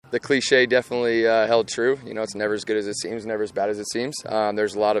the cliche definitely held true. You know, it's never as good as it seems, never as bad as it seems.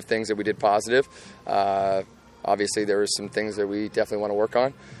 There's a lot of things that we did positive. Obviously, there were some things that we definitely want to work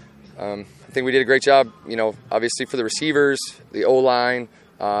on. I think we did a great job, you know, obviously for the receivers, the O-line.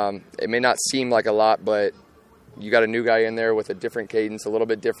 It may not seem like a lot, but you got a new guy in there with a different cadence, a little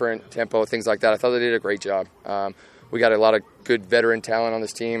bit different tempo, things like that. I thought they did a great job. We got a lot of good veteran talent on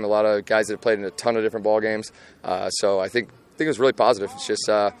this team, a lot of guys that have played in a ton of different ball games. So I think it was really positive. It's just,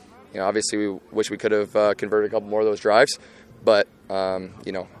 you know, obviously we wish we could have converted a couple more of those drives. But,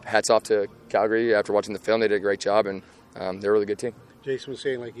 you know, hats off to Calgary. After watching the film, they did a great job, and they're a really good team. Jason was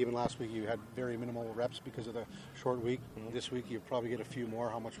saying, like, even last week you had very minimal reps because of the short week. This week you probably get a few more.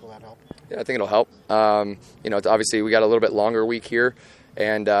 How much will that help? Yeah, I think it'll help. You know, obviously we got a little bit longer week here,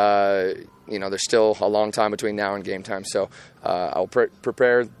 and, you know, there's still a long time between now and game time. So I'll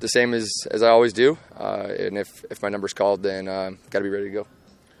prepare the same as I always do, and if my number's called, then got to be ready to go.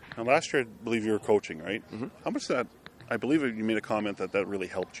 Now, last year, I believe you were coaching, right? Mm-hmm. How much that? I believe you made a comment that really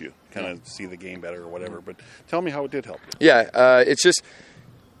helped you kind of see the game better or whatever. But tell me how it did help you. Yeah, it's just,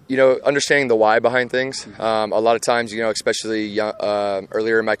 you know, understanding the why behind things. A lot of times, you know, especially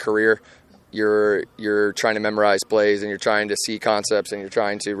earlier in my career, you're trying to memorize plays and you're trying to see concepts and you're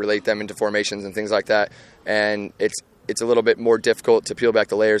trying to relate them into formations and things like that. And it's a little bit more difficult to peel back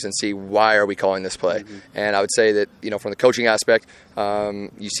the layers and see why are we calling this play. Mm-hmm. And I would say that, you know, from the coaching aspect,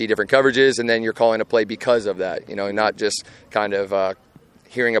 you see different coverages and then you're calling a play because of that, you know, not just kind of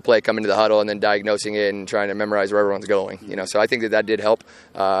hearing a play come into the huddle and then diagnosing it and trying to memorize where everyone's going, you know. So I think that did help.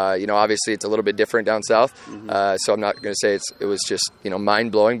 You know, obviously it's a little bit different down south, so I'm not going to say it was just, you know,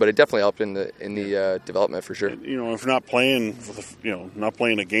 mind blowing, but it definitely helped in the development for sure. You know, if not playing, not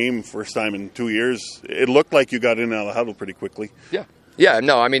playing a game first time in 2 years, it looked like you got in and out of the huddle pretty quickly. Yeah,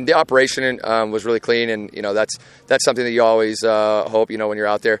 no, I mean, the operation was really clean, and, you know, that's something that you always hope, you know, when you're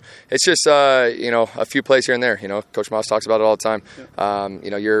out there. It's just, you know, a few plays here and there. You know, Coach Moss talks about it all the time. Yeah.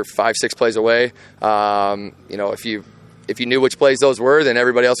 You know, you're 5-6 plays away. You know, if you knew which plays those were, then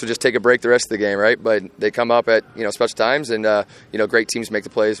everybody else would just take a break the rest of the game, right? But they come up at, you know, special times, and, you know, great teams make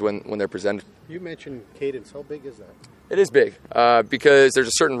the plays when they're presented. You mentioned cadence. How big is that? It is big because there's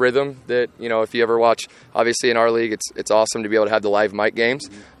a certain rhythm that, you know, if you ever watch, obviously in our league, it's awesome to be able to have the live mic games.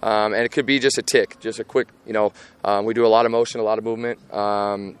 And it could be just a tick, just a quick, you know, we do a lot of motion, a lot of movement,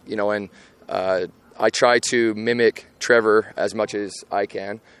 you know, and I try to mimic Trevor as much as I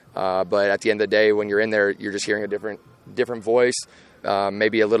can. But at the end of the day, when you're in there, you're just hearing a different voice.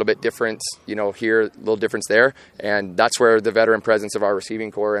 Maybe a little bit difference, you know, here, a little difference there. And that's where the veteran presence of our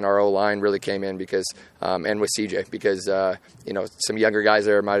receiving core and our O-line really came in because, and with CJ, because, you know, some younger guys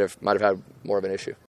there might have had more of an issue.